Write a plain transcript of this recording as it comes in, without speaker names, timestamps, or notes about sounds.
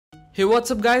Hey,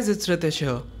 what's up guys, it's Ritish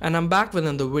here and I'm back with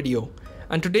another video.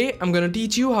 And today I'm gonna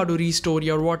teach you how to restore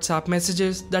your WhatsApp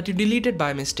messages that you deleted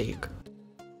by mistake.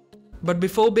 But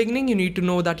before beginning, you need to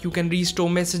know that you can restore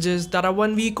messages that are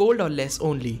 1 week old or less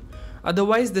only.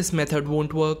 Otherwise this method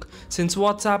won't work since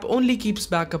WhatsApp only keeps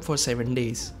backup for 7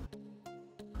 days.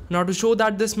 Now to show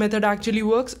that this method actually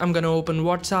works, I'm gonna open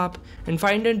WhatsApp and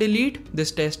find and delete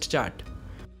this test chat.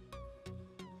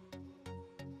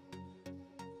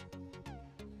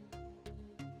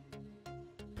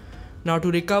 Now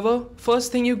to recover,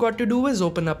 first thing you got to do is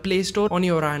open up Play Store on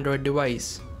your Android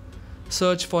device.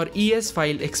 Search for ES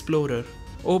File Explorer.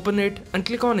 Open it and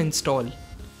click on Install.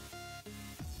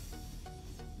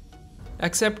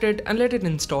 Accept it and let it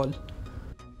install.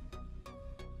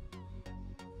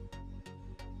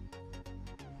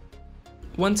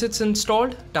 Once it's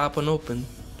installed, tap on Open.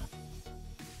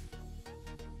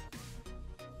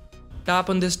 Tap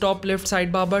on this top left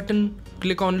sidebar button,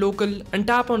 click on Local and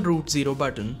tap on Root 0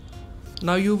 button.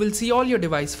 Now you will see all your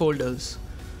device folders.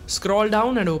 Scroll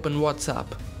down and open WhatsApp.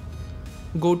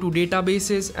 Go to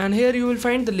Databases and here you will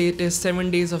find the latest 7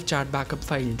 days of chat backup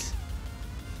files.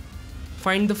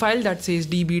 Find the file that says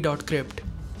db.crypt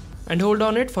and hold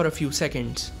on it for a few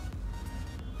seconds.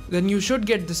 Then you should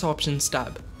get this Options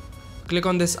tab. Click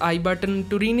on this I button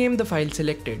to rename the file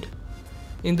selected.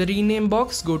 In the rename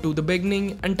box, go to the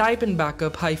beginning and type in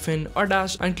backup hyphen or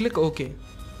dash and click OK.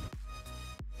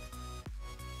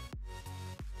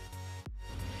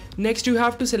 Next you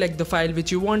have to select the file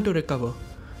which you want to recover.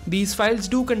 These files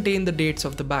do contain the dates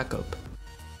of the backup.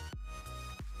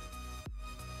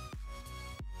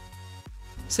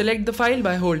 Select the file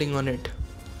by holding on it.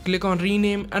 Click on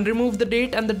rename and remove the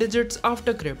date and the digits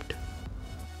after crypt.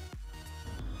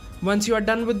 Once you are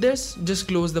done with this, just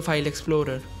close the File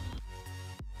Explorer.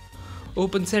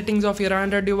 Open settings of your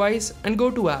Android device and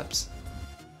go to apps.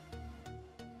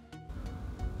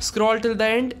 Scroll till the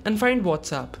end and find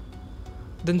WhatsApp.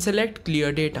 Then select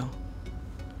Clear Data.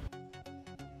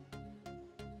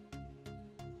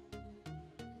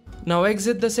 Now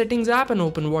exit the Settings app and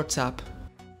open WhatsApp.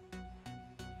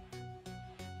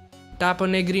 Tap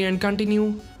on Agree and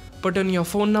Continue. Put in your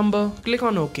phone number, click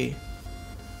on OK.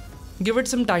 Give it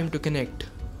some time to connect.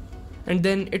 And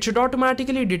then it should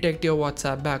automatically detect your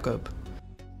WhatsApp backup.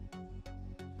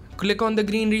 Click on the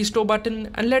green Restore button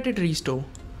and let it restore.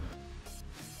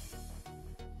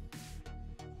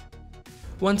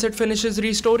 Once it finishes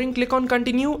restoring, click on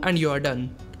Continue and you are done.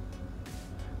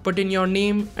 Put in your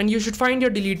name and you should find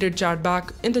your deleted chat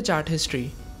back in the chat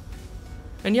history.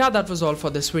 And yeah, that was all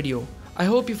for this video. I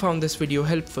hope you found this video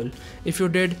helpful. If you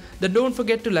did, then don't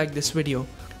forget to like this video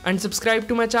and subscribe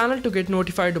to my channel to get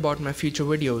notified about my future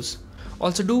videos.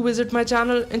 Also do visit my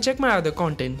channel and check my other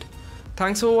content.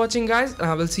 Thanks for watching guys, and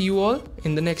I will see you all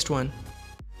in the next one.